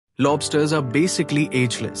Lobsters are basically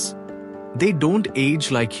ageless. They don't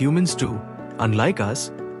age like humans do. Unlike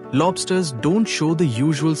us, lobsters don't show the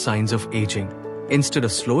usual signs of aging. Instead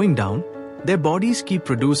of slowing down, their bodies keep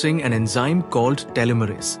producing an enzyme called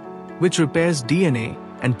telomerase, which repairs DNA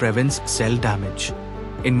and prevents cell damage.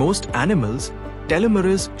 In most animals,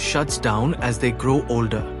 telomerase shuts down as they grow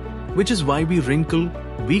older, which is why we wrinkle,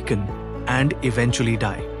 weaken, and eventually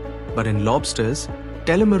die. But in lobsters,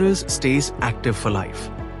 telomerase stays active for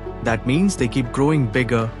life. That means they keep growing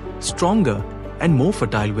bigger, stronger, and more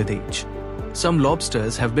fertile with age. Some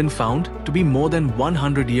lobsters have been found to be more than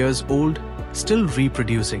 100 years old, still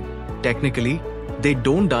reproducing. Technically, they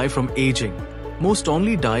don't die from aging. Most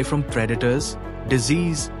only die from predators,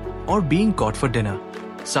 disease, or being caught for dinner.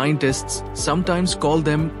 Scientists sometimes call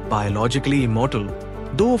them biologically immortal,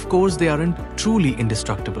 though of course they aren't truly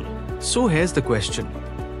indestructible. So here's the question.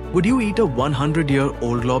 Would you eat a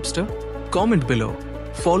 100-year-old lobster? Comment below.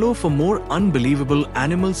 Follow for more unbelievable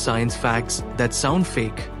animal science facts that sound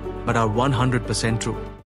fake but are 100% true.